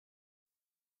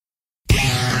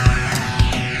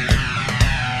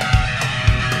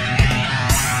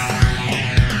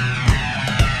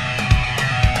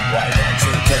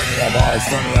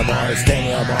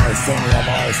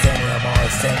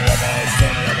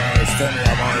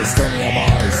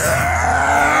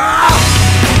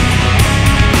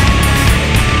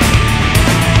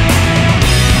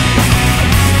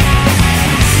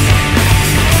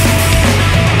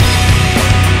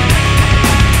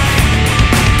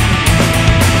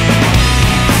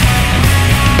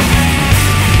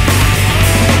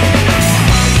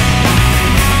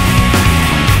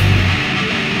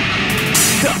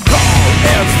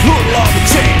Full of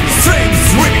change, things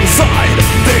ring inside.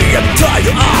 They tie you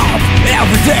up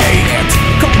every day. It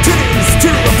continues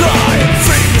to die.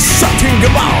 Things shutting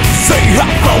your mouth. Say I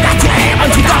forgot to aim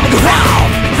and to down the ground.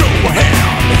 Go ahead,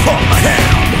 hold my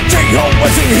hand. Take home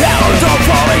what's in hell. Don't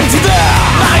fall into there.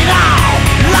 Lie now,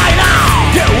 lie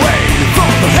now. Get away from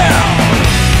the hell.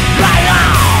 Lie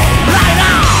now, lie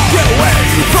now. Get away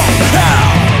from the hell.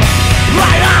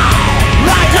 Lie now,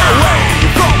 lie now. Get away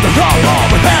from the hell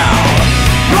of hell.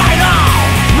 Right now,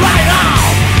 right now,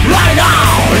 right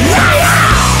now, right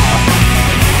now.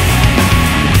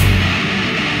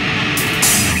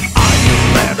 Are you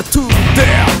ready to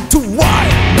dare to why?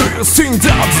 Do you think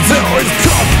that there is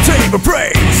comfortable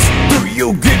praise? Do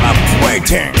you give up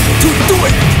waiting to do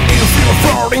it? If you're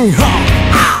falling hard,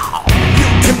 ow, you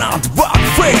cannot walk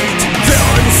fate.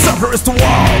 There in the center is the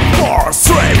wall for a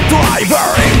straight driver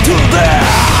into there.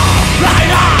 Right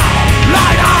now,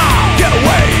 right now, get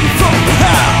away from the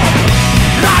hell.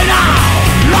 Lie now,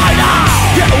 lie now,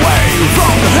 get away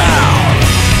from the hell.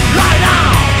 Lie now,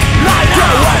 lie now,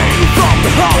 get away from the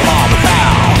hell of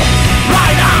hell.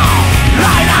 Lie now,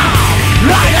 lie now,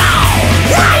 lie now,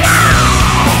 lie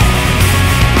now.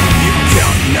 You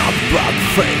cannot block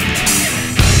fate.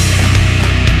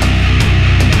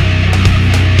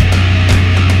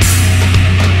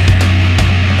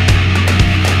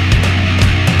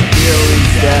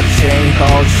 That chain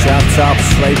called shut up,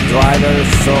 slave driver,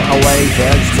 so away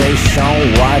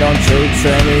vegetation. Why don't you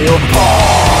tell me your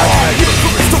heart?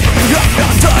 You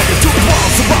got tired to the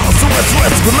walls of bounce, so it's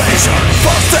resignation.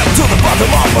 First step to the bottom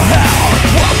of the hell.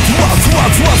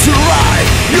 What's your right?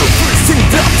 You freezing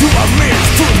down to our knees,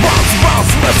 to the bounce,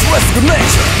 so it's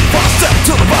resignation. First step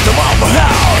to the bottom of the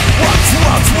hell. What's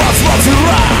your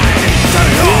right?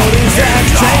 Release that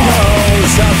chain called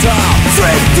shut up,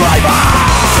 slave driver.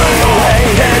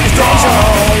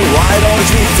 Why don't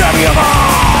you tell me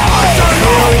about?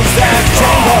 Release that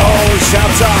chain called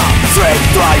shut up, slave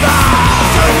driver.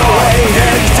 turn away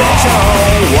hesitation.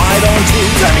 Why don't you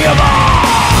tell me about?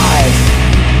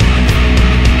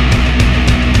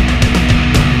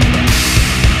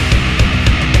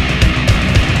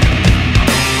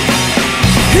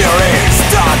 Here is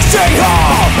the chain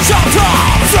called shut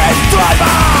up, slave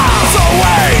driver. So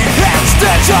away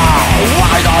hesitation.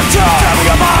 Why don't you tell me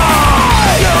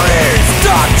about? Here is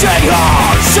the chain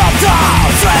called shut up,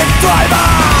 slave driver.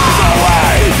 So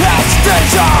away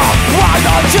hesitation. Why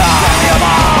don't you tell me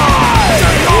about?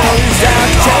 Release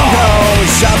that chain called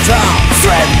shut up,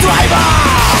 slave driver.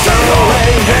 turn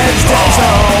away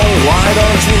hesitation. Why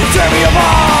don't you tell me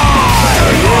about?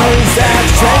 Release that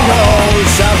chain called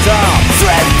shut up,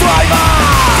 slave driver.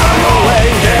 turn away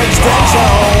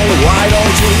hesitation.